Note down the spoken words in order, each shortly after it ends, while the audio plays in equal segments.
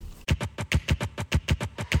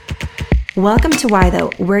Welcome to Why Though.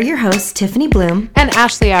 We're your hosts, Tiffany Bloom and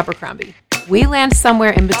Ashley Abercrombie. We land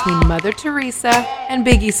somewhere in between Mother Teresa and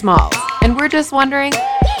Biggie Smalls, and we're just wondering,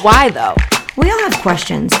 why though? We all have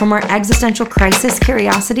questions, from our existential crisis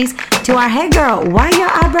curiosities to our, hey girl, why your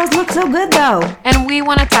eyebrows look so good though? And we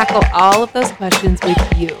want to tackle all of those questions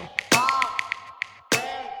with you.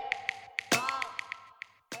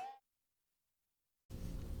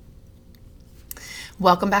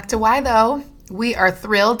 Welcome back to Why Though. We are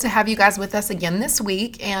thrilled to have you guys with us again this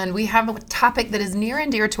week, and we have a topic that is near and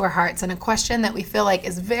dear to our hearts and a question that we feel like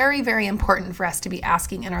is very, very important for us to be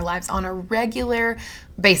asking in our lives on a regular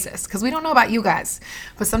basis, because we don't know about you guys,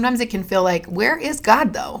 but sometimes it can feel like, where is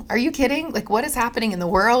God though? Are you kidding? Like, what is happening in the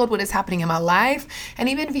world? What is happening in my life? And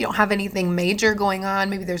even if you don't have anything major going on,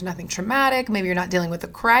 maybe there's nothing traumatic, maybe you're not dealing with a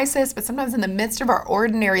crisis, but sometimes in the midst of our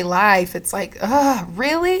ordinary life, it's like,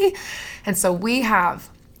 really? And so we have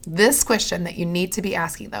this question that you need to be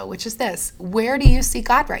asking though, which is this: where do you see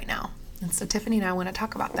God right now? And so Tiffany and I want to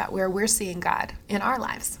talk about that, where we're seeing God in our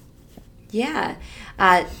lives. Yeah.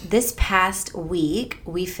 This past week,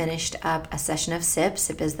 we finished up a session of SIP.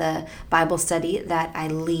 SIP is the Bible study that I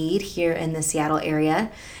lead here in the Seattle area.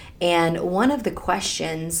 And one of the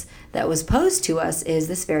questions that was posed to us is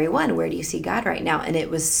this very one: where do you see God right now? And it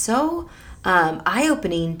was so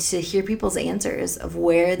eye-opening to hear people's answers of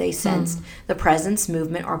where they sensed the presence,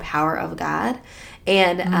 movement, or power of God.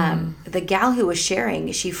 And the gal who was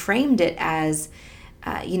sharing, she framed it as,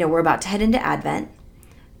 we're about to head into Advent,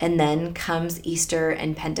 and then comes Easter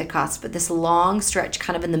and Pentecost, but this long stretch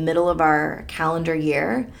kind of in the middle of our calendar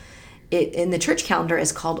year, in the church calendar,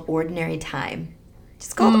 is called ordinary time.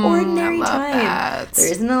 It's called ordinary time. That.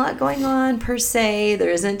 There isn't a lot going on per se. There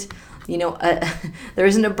isn't there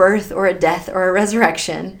isn't a birth or a death or a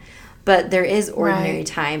resurrection, but there is ordinary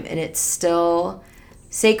time, and it's still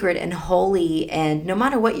sacred and holy. And no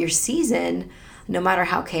matter what your season, no matter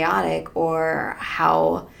how chaotic or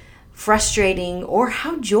how frustrating or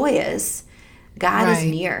how joyous, God is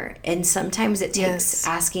near. And sometimes it takes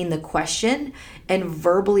asking the question and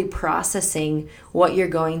verbally processing what you're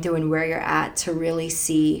going through and where you're at to really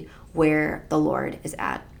see where the Lord is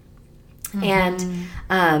at. And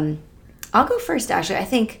I'll go first, Ashley. I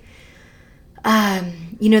think,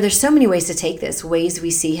 there's so many ways to take this, ways we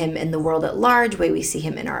see him in the world at large, way we see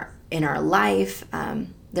him in our life.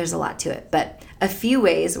 There's a lot to it, but a few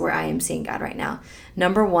ways where I am seeing God right now.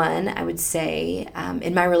 Number one, I would say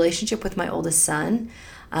in my relationship with my oldest son,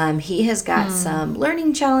 he has got some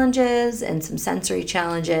learning challenges and some sensory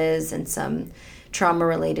challenges and some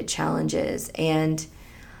trauma-related challenges, and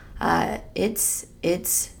it's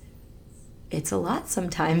a lot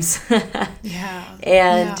sometimes.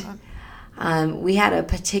 Yeah. And we had a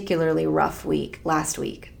particularly rough week last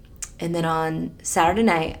week. And then on Saturday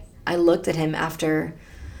night, I looked at him after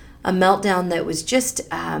a meltdown that was just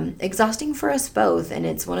exhausting for us both. And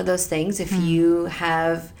it's one of those things, if you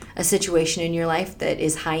have a situation in your life that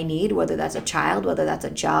is high need, whether that's a child, whether that's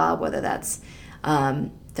a job, whether that's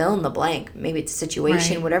fill in the blank, maybe it's a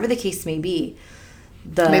situation, whatever the case may be.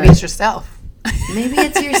 Maybe it's yourself. Maybe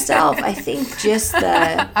it's yourself. I think just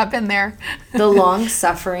I've been there. The long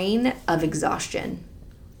suffering of exhaustion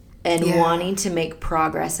and wanting to make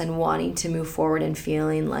progress and wanting to move forward and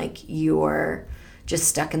feeling like you're just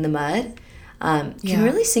stuck in the mud can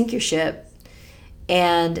really sink your ship.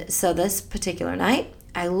 And so this particular night,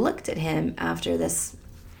 I looked at him after this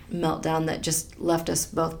meltdown that just left us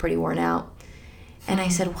both pretty worn out. And I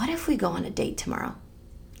said, what if we go on a date tomorrow?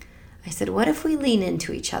 I said, what if we lean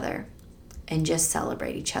into each other and just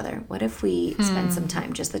celebrate each other? What if we spend some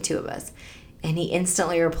time, just the two of us? And he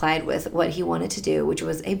instantly replied with what he wanted to do, which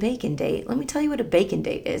was a bacon date. Let me tell you what a bacon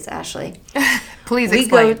date is, Ashley. Please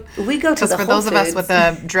explain. We go to the for Whole those Foods. of us with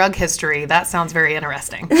a drug history, that sounds very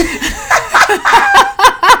interesting.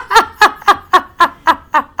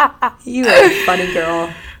 You are a funny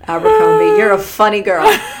girl, Abercrombie. You're a funny girl.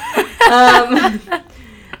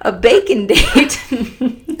 A bacon date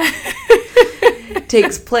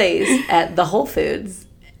takes place at the Whole Foods.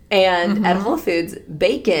 And at Whole Foods,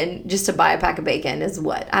 bacon, just to buy a pack of bacon is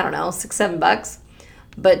what? I don't know, $6-7.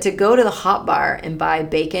 But to go to the Hot Bar and buy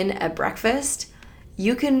bacon at breakfast,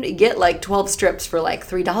 you can get like 12 strips for like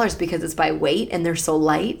 $3 because it's by weight and they're so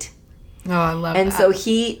light. Oh, I love and that. So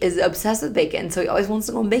he is obsessed with bacon. So he always wants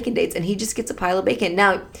to go on bacon dates, and he just gets a pile of bacon.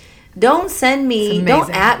 Now, don't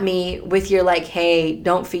at me with your like, hey,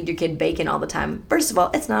 don't feed your kid bacon all the time. First of all,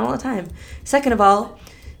 it's not all the time. Second of all,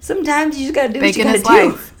 sometimes you just got to do bacon what you got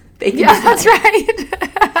to do. Bacon yeah, is that's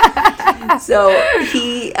right. So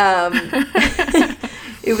he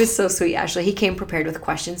It was so sweet, Ashley. He came prepared with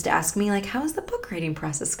questions to ask me, like, how's the book writing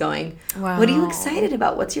process going? Wow. What are you excited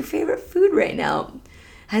about? What's your favorite food right now?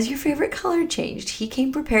 Has your favorite color changed? He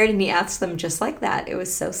came prepared and he asked them just like that. It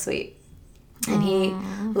was so sweet. And he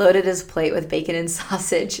loaded his plate with bacon and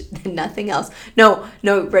sausage and nothing else. No,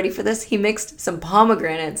 ready for this? He mixed some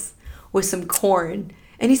pomegranates with some corn.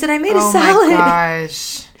 And he said, I made a salad. Oh my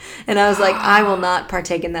gosh. And I was like, I will not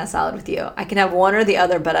partake in that salad with you. I can have one or the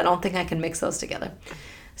other, but I don't think I can mix those together.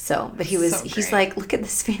 So, but he's like, look at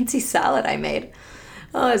this fancy salad I made.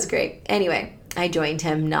 Oh, it was great. Anyway, I joined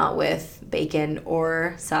him not with bacon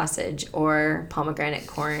or sausage or pomegranate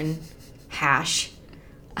corn hash.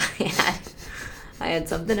 I had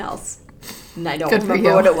something else. And I don't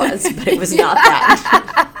remember what it was, but it was not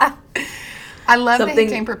that. I love that he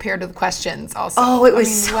came prepared with questions also. Oh, it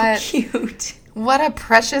was so cute. What a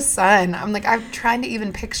precious son. I'm like, I'm trying to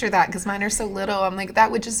even picture that because mine are so little. I'm like, that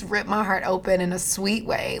would just rip my heart open in a sweet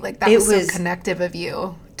way. Like, that was so connective of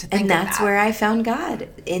you to think of that. And that's where I found God,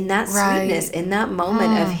 in that sweetness, in that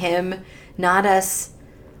moment of him, not us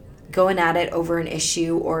going at it over an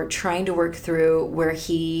issue or trying to work through where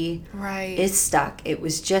he is stuck. It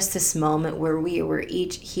was just this moment where we were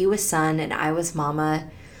he was son and I was mama.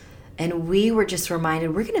 And we were just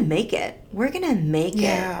reminded, we're going to make it. We're going to make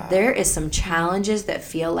it. There is some challenges that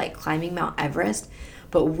feel like climbing Mount Everest,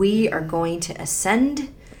 but we are going to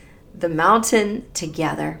ascend the mountain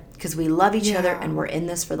together because we love each other and we're in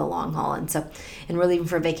this for the long haul. And we're leaving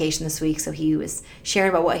for vacation this week. So he was sharing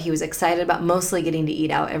about what he was excited about, mostly getting to eat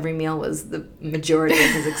out. Every meal was the majority of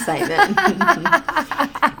his excitement,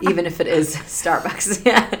 even if it is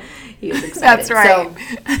Starbucks. He was excited. That's right.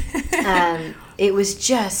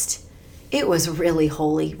 So, it was really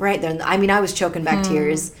holy right there. I mean, I was choking back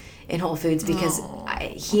tears in Whole Foods because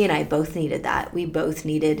he and I both needed that. We both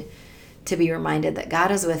needed to be reminded that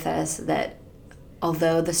God is with us, that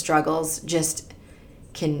although the struggles just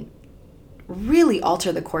can really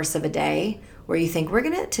alter the course of a day, where you think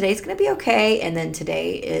today's gonna be okay, and then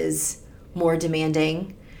today is more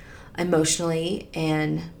demanding emotionally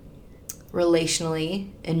and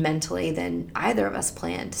relationally and mentally than either of us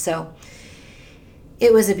planned. So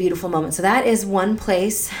it was a beautiful moment. So that is one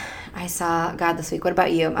place I saw God this week. What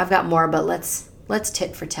about you? I've got more, but let's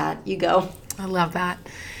tit for tat. You go. I love that.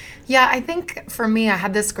 Yeah, I think for me, I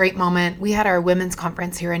had this great moment. We had our women's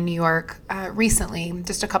conference here in New York recently,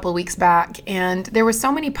 just a couple of weeks back, and there were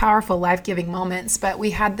so many powerful, life-giving moments, but we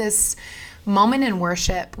had this moment in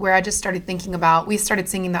worship where I just started thinking about, we started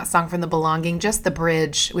singing that song from The Belonging, just the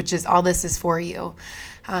bridge, which is all this is for you.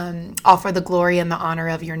 All for the glory and the honor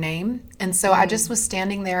of your name. And so I just was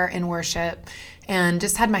standing there in worship and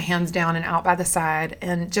just had my hands down and out by the side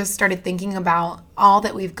and just started thinking about all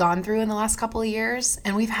that we've gone through in the last couple of years.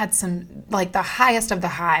 And we've had some, like, the highest of the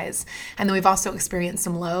highs. And then we've also experienced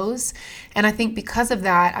some lows. And I think because of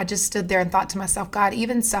that, I just stood there and thought to myself, God,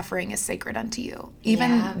 even suffering is sacred unto you.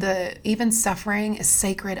 Even suffering is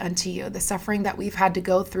sacred unto you. The suffering that we've had to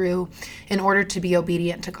go through in order to be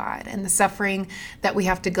obedient to God, and the suffering that we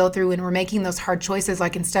have to go through when we're making those hard choices,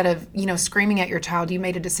 like instead of, screaming at your child, you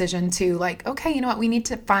made a decision to, like, okay, you know what, we need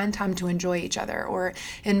to find time to enjoy each other. Or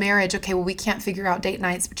in marriage, okay, well, we can't figure out date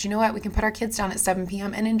nights, but you know what, we can put our kids down at 7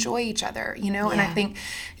 p.m. and enjoy each other, And I think,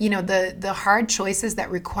 the hard choices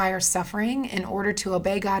that require suffering in order to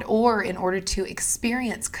obey God or in order to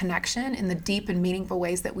experience connection in the deep and meaningful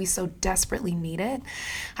ways that we so desperately need it.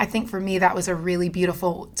 I think for me, that was a really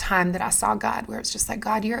beautiful time that I saw God, where it's just like,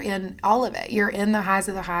 God, you're in all of it. You're in the highs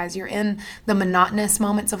of the highs. You're in the monotonous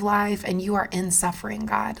moments of life, and you are in suffering,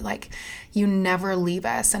 God. Like, you never leave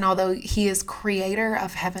us. And although he is creator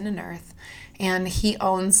of heaven and earth, and he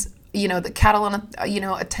owns, the cattle on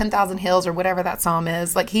a 10,000 hills, or whatever that psalm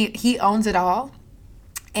is, like he owns it all.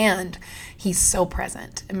 And he's so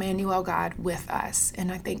present, Emmanuel, God with us.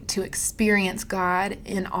 And I think to experience God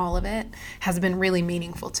in all of it has been really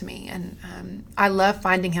meaningful to me. And I love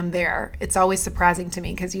finding him there. It's always surprising to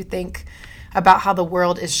me because you think about how the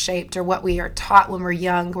world is shaped, or what we are taught when we're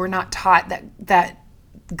young. We're not taught that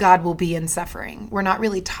God will be in suffering. We're not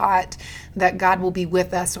really taught that God will be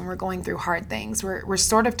with us when we're going through hard things. We're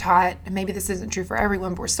sort of taught, and maybe this isn't true for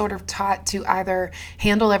everyone, but we're sort of taught to either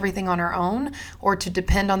handle everything on our own or to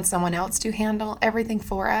depend on someone else to handle everything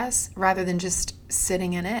for us, rather than just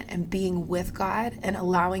sitting in it and being with God and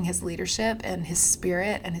allowing his leadership and his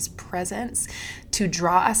spirit and his presence to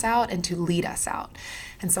draw us out and to lead us out.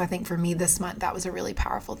 And so I think for me this month, that was a really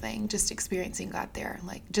powerful thing, just experiencing God there,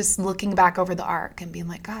 like just looking back over the arc and being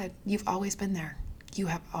like, God, you've always been there. You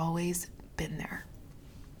have always been there.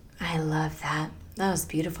 I love that. That was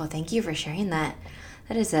beautiful. Thank you for sharing that.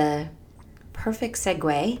 That is a perfect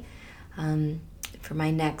segue for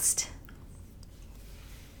my next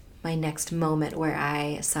moment where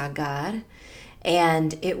I saw God.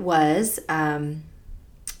 And it was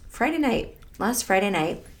Friday night. Last Friday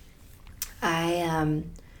night, I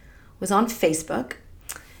was on Facebook,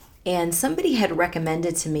 and somebody had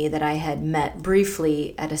recommended to me that I had met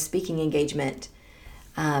briefly at a speaking engagement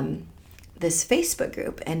this Facebook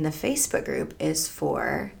group. And the Facebook group is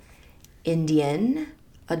for Indian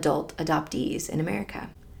adult adoptees in America.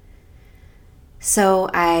 So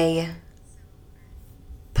I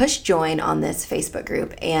pushed join on this Facebook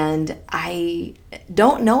group, and I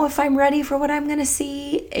don't know if I'm ready for what I'm going to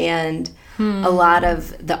see. And a lot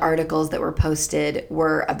of the articles that were posted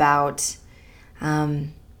were about,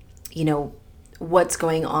 what's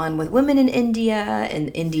going on with women in India and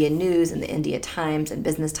India News and the India Times and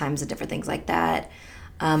Business Times and different things like that.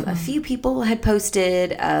 A few people had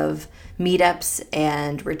posted of meetups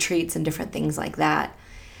and retreats and different things like that.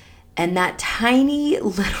 And that tiny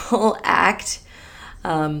little act,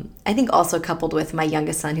 I think also coupled with my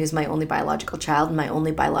youngest son, who's my only biological child and my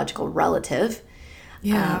only biological relative.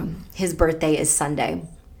 Yeah. His birthday is Sunday.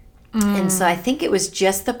 And so I think it was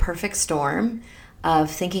just the perfect storm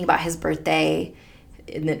of thinking about his birthday,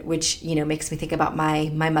 which, makes me think about my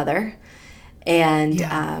mother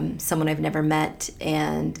and someone I've never met.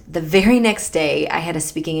 And the very next day, I had a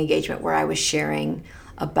speaking engagement where I was sharing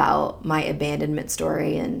about my abandonment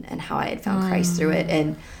story and how I had found Christ through it.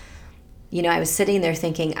 And, I was sitting there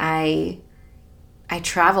thinking, I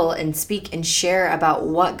travel and speak and share about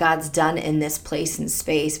what God's done in this place and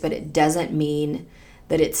space, but it doesn't mean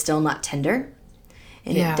that it's still not tender.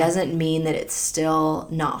 And it doesn't mean that it's still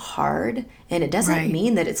not hard. And it doesn't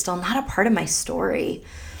mean that it's still not a part of my story.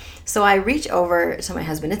 So I reach over to my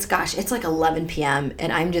husband. It's like 11 p.m.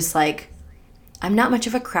 And I'm just like, I'm not much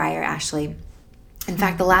of a crier, Ashley. In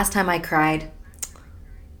fact, the last time I cried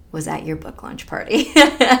was at your book launch party.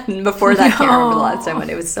 Before that, I can't remember the last time when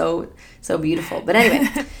it was so beautiful. But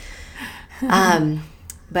anyway,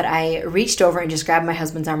 but I reached over and just grabbed my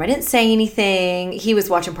husband's arm. I didn't say anything. He was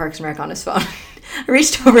watching Parks and Rec on his phone. I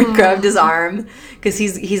reached over and grabbed his arm because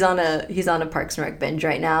he's on a Parks and Rec binge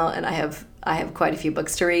right now, and I have quite a few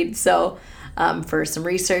books to read. So for some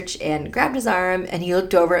research, and grabbed his arm, and he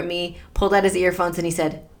looked over at me, pulled out his earphones, and he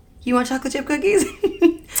said, "You want chocolate chip cookies?"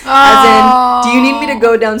 As in, do you need me to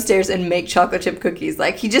go downstairs and make chocolate chip cookies?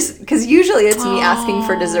 Like, because usually it's me asking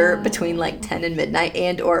for dessert between like 10 and midnight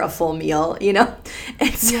and or a full meal,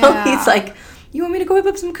 And so he's like, "You want me to go whip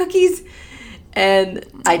up some cookies?" And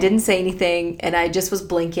I didn't say anything, and I just was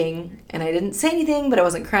blinking, and I didn't say anything, but I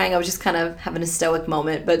wasn't crying. I was just kind of having a stoic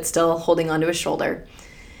moment, but still holding onto his shoulder.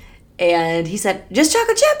 And he said, "Just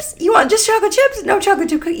chocolate chips? You want just chocolate chips? No chocolate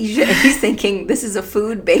chip cookies?" He's thinking this is a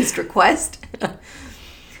food-based request.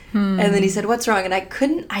 And then he said, "What's wrong?" And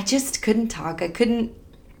I just couldn't talk. I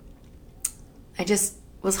just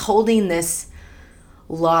was holding this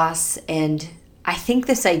loss. And I think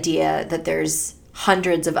this idea that there's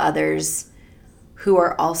hundreds of others who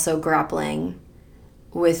are also grappling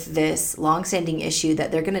with this longstanding issue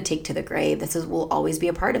that they're going to take to the grave. This will always be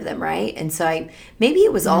a part of them, right? And so maybe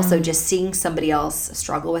it was also just seeing somebody else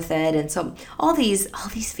struggle with it. And so all these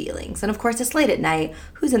feelings. And of course, it's late at night.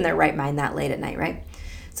 Who's in their right mind that late at night, right?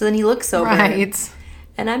 So then he looks over,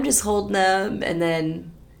 and I'm just holding them. And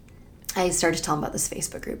then I started to tell him about this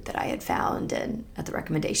Facebook group that I had found, and at the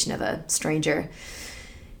recommendation of a stranger.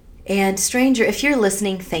 And stranger, if you're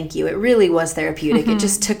listening, thank you. It really was therapeutic. It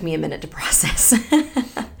just took me a minute to process.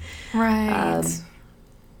 Right.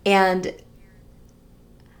 And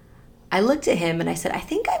I looked at him and I said, "I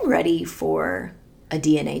think I'm ready for a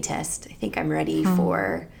DNA test. I think I'm ready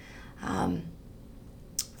for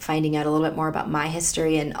finding out a little bit more about my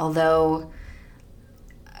history." And although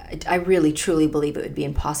I really, truly believe it would be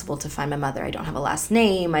impossible to find my mother, I don't have a last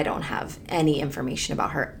name. I don't have any information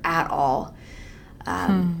about her at all.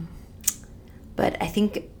 But I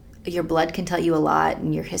think your blood can tell you a lot,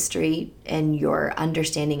 and your history and your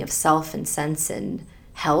understanding of self and sense and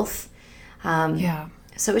health.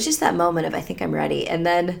 So it was just that moment of, I think I'm ready. And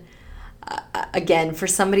then, again, for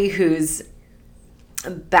somebody whose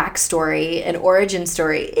backstory and origin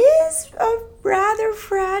story is rather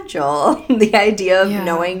fragile, the idea of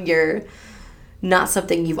knowing you're not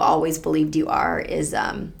something you've always believed you are is,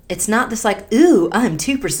 it's not this like, "Ooh, I'm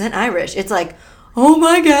 2% Irish." It's like, "Oh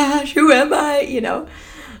my gosh, who am I?"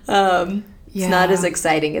 It's not as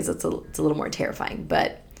exciting as it's a little more terrifying.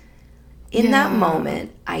 But in that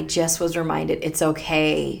moment, I just was reminded it's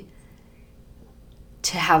okay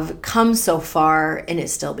to have come so far and it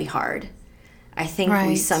still be hard. I think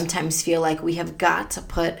we sometimes feel like we have got to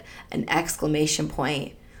put an exclamation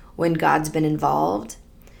point when God's been involved.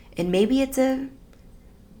 And maybe it's a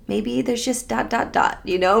maybe there's just ...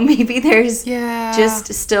 maybe there's Yeah.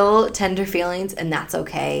 just still tender feelings, and that's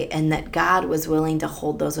okay, and that God was willing to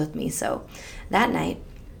hold those with me. So that night,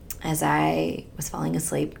 as I was falling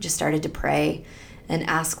asleep, just started to pray and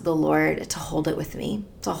ask the Lord to hold it with me,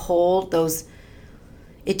 to hold those.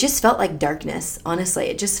 It just felt like darkness, honestly.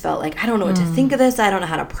 It just felt like, I don't know what to think of this. I don't know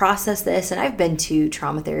how to process this. And I've been to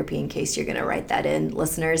trauma therapy, in case you're going to write that in,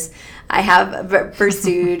 listeners. I have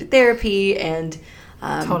pursued therapy and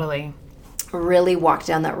Totally. really walked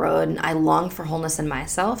down that road. And I long for wholeness in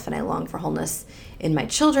myself, and I long for wholeness in my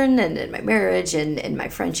children and in my marriage and in my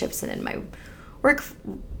friendships and in my work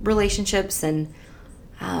relationships. And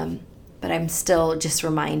but I'm still just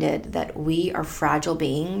reminded that we are fragile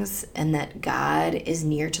beings and that God is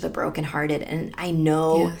near to the brokenhearted. And I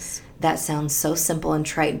know Yes. that sounds so simple and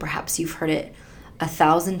trite, and perhaps you've heard it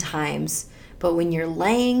 1,000 times, but when you're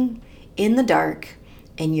laying in the dark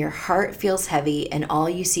and your heart feels heavy and all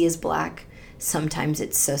you see is black, sometimes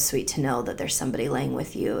it's so sweet to know that there's somebody laying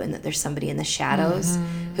with you, and that there's somebody in the shadows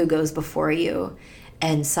who goes before you,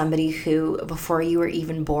 and somebody who, before you were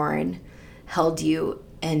even born, held you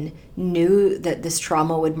and knew that this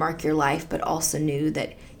trauma would mark your life, but also knew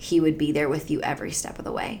that he would be there with you every step of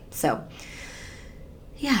the way. So,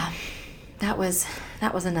 yeah, that was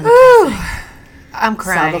another blessing. I'm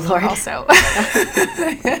crying Saw the Lord. also.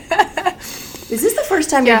 Is this the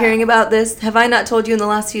first time you're hearing about this? Have I not told you in the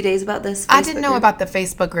last few days about this? I didn't know group? about the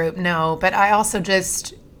Facebook group, no, but I also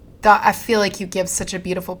just thought, I feel like you give such a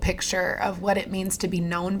beautiful picture of what it means to be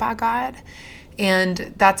known by God.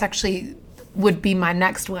 And that's actually would be my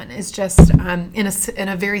next one, is just in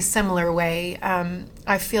a very similar way.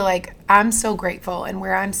 I feel like I'm so grateful, and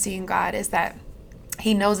where I'm seeing God is that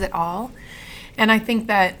he knows it all. And I think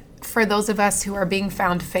that for those of us who are being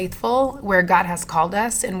found faithful where God has called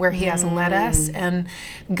us and where he has led us, and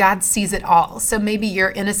God sees it all. So maybe you're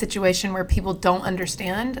in a situation where people don't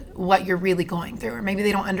understand what you're really going through, or maybe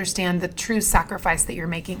they don't understand the true sacrifice that you're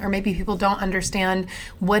making, or maybe people don't understand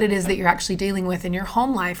what it is that you're actually dealing with in your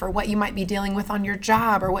home life, or what you might be dealing with on your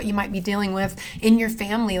job, or what you might be dealing with in your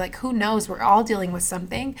family. Like, who knows? We're all dealing with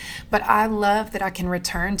something. But I love that I can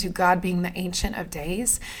return to God being the Ancient of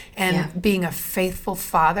Days and being a faithful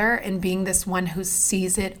Father, and being this one who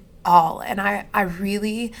sees it all. And I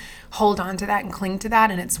really hold on to that and cling to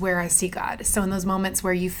that, and it's where I see God. So in those moments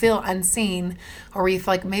where you feel unseen, or where you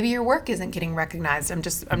feel like maybe your work isn't getting recognized, I'm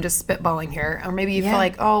just spitballing here, or maybe you feel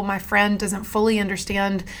like, oh, my friend doesn't fully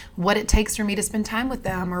understand what it takes for me to spend time with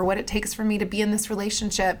them, or what it takes for me to be in this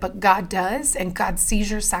relationship, but God does, and God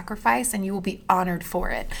sees your sacrifice, and you will be honored for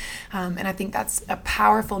it. And I think that's a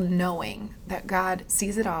powerful knowing that God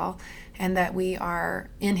sees it all, and that we are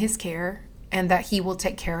in his care, and that he will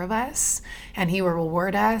take care of us, and he will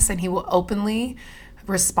reward us, and he will openly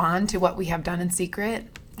respond to what we have done in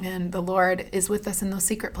secret. And the Lord is with us in those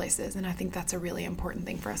secret places. And I think that's a really important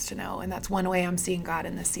thing for us to know. And that's one way I'm seeing God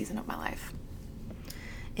in this season of my life.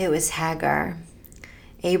 It was Hagar,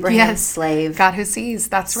 Abraham's slave. God who sees,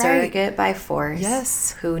 that's right. Surrogate by force.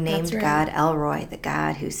 Yes, Who named right. God El Roy, the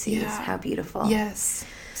God who sees. Yeah. How beautiful. Yes.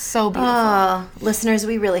 So beautiful. Oh, listeners,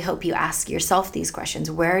 we really hope you ask yourself these questions.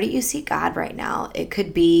 Where do you see God right now? It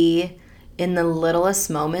could be in the littlest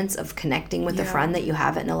moments of connecting with a friend that you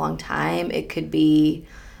haven't in a long time. It could be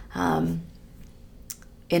in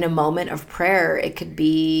a moment of prayer. It could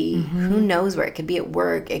be, who knows where. It could be at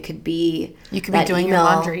work. It could be You could be doing your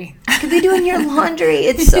laundry. It could be doing your laundry.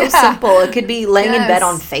 It's so simple. It could be laying in bed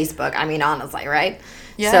on Facebook. I mean, honestly, right?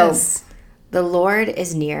 Yes. So the Lord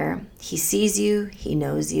is near. He sees you. He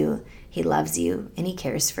knows you. He loves you. And he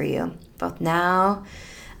cares for you, both now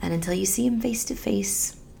and until you see him face to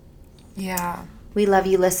face. Yeah. We love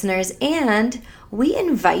you, listeners, and we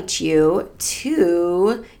invite you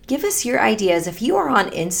to give us your ideas. If you are on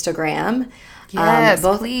Instagram, Yes,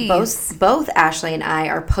 both Ashley and I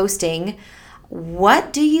are posting,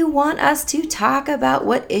 what do you want us to talk about?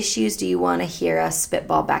 What issues do you want to hear us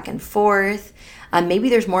spitball back and forth? Maybe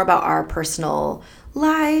there's more about our personal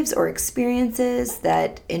lives or experiences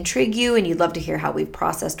that intrigue you, and you'd love to hear how we've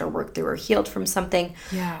processed or worked through or healed from something.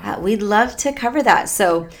 Yeah. We'd love to cover that.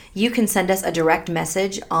 So you can send us a direct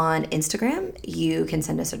message on Instagram. You can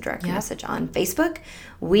send us a direct message on Facebook.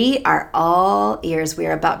 We are all ears. We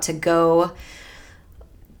are about to go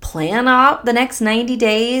plan out the next 90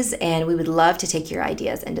 days, and we would love to take your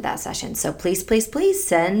ideas into that session. So please, please, please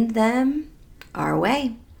send them our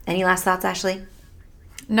way. Any last thoughts, Ashley?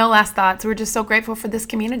 No last thoughts. We're just so grateful for this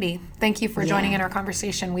community. Thank you for joining in our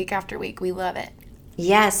conversation week after week. We love it.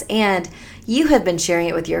 Yes, and you have been sharing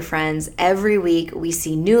it with your friends. Every week we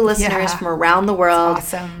see new listeners from around the world.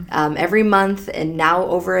 That's awesome. Every month, and now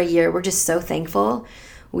over a year. We're just so thankful.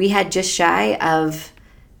 We had just shy of,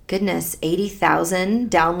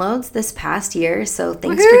 80,000 downloads this past year. So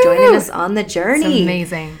thanks for joining us on the journey. It's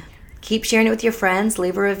amazing. Keep sharing it with your friends.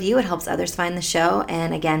 Leave a review. It helps others find the show.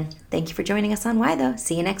 And again, thank you for joining us on Why Though.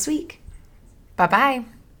 See you next week. Bye-bye.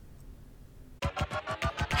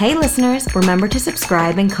 Hey listeners, remember to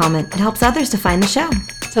subscribe and comment. It helps others to find the show.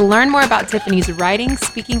 To learn more about Tiffany's writing,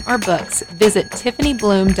 speaking, or books, visit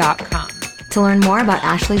TiffanyBloom.com. To learn more about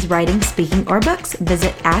Ashley's writing, speaking, or books,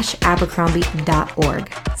 visit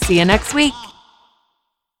ashabercrombie.org. See you next week.